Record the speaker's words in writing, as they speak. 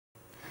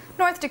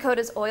North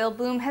Dakota's oil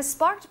boom has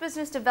sparked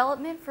business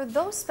development for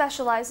those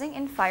specializing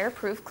in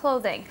fireproof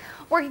clothing.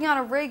 Working on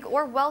a rig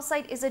or well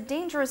site is a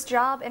dangerous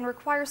job and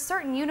requires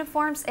certain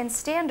uniforms and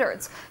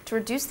standards to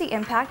reduce the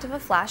impact of a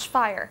flash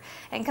fire.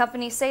 And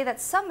companies say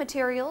that some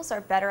materials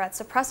are better at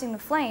suppressing the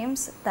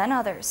flames than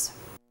others.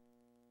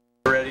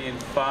 Ready in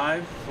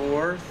 5,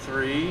 4,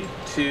 3,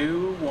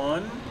 2,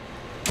 1.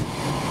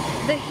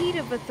 The heat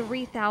of a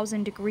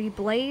 3,000-degree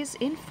blaze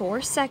in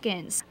 4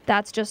 seconds.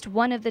 That's just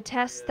one of the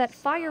tests that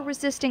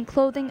fire-resistant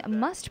clothing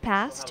must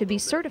pass to be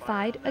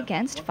certified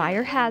against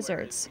fire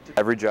hazards.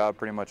 Every job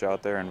pretty much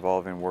out there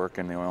involving work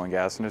in the oil and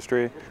gas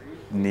industry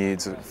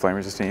needs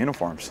flame-resistant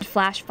uniforms.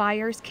 Flash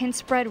fires can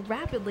spread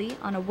rapidly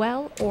on a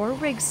well or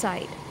rig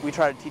site. We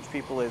try to teach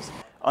people is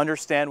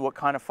understand what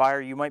kind of fire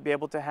you might be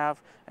able to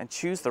have and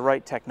choose the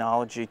right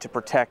technology to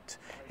protect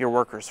your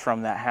workers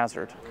from that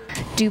hazard.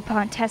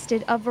 DuPont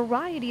tested a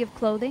variety of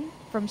clothing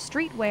from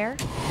streetwear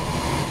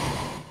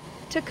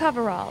to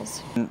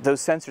coveralls. And those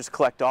sensors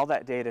collect all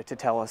that data to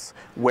tell us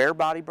where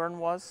body burn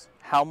was,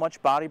 how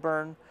much body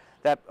burn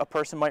that a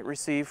person might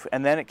receive,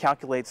 and then it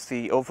calculates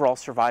the overall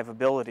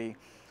survivability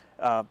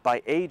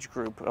by age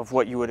group of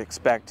what you would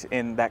expect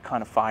in that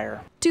kind of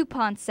fire.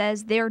 DuPont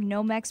says their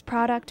Nomex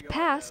product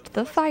passed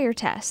the fire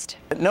test.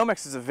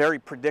 Nomex is a very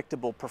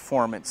predictable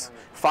performance.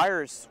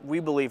 Fires, we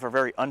believe, are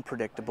very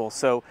unpredictable.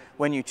 So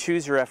when you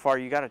choose your FR,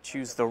 you got to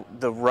choose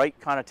the right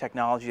kind of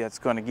technology that's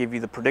going to give you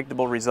the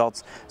predictable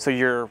results so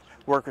your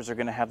workers are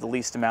going to have the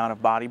least amount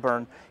of body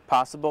burn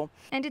possible.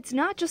 And it's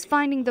not just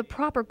finding the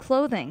proper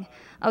clothing.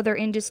 Other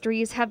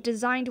industries have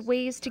designed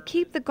ways to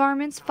keep the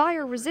garments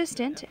fire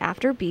resistant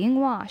after being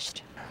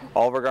washed.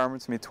 All of our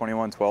garments meet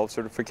 2112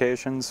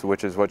 certifications,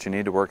 which is what you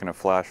need to work in a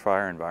flash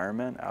fire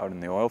environment out in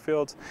the oil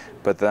fields.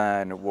 But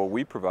then what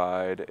we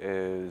provide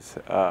is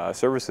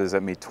services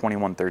that meet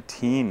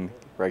 2113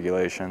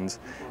 regulations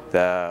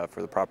for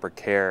the proper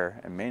care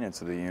and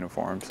maintenance of the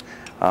uniforms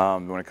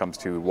when it comes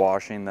to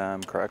washing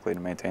them correctly to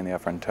maintain the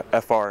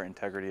FR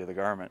integrity of the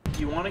garment. If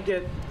you want to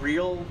get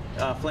real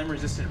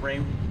flame-resistant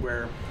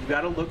rainwear, you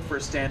got to look for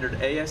a standard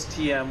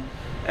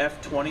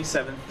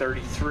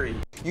ASTM2733.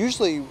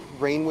 Usually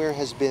rainwear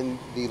has been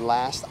the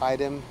last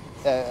item,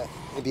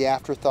 the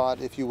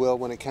afterthought, if you will,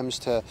 when it comes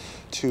to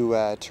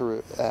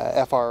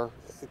FR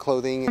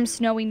clothing. From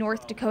snowy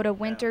North Dakota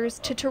winters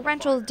to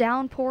torrential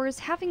downpours,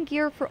 having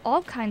gear for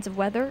all kinds of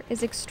weather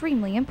is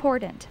extremely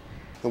important.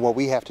 And what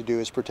we have to do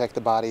is protect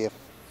the body of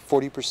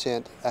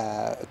 40%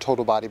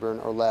 total body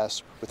burn or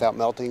less without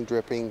melting,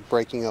 dripping,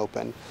 breaking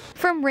open.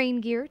 From rain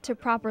gear to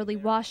properly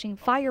washing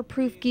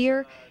fireproof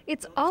gear,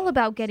 it's all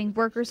about getting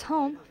workers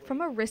home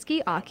from a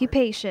risky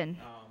occupation.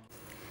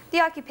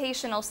 The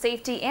Occupational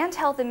Safety and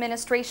Health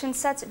Administration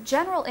sets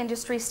general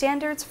industry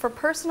standards for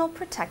personal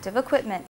protective equipment.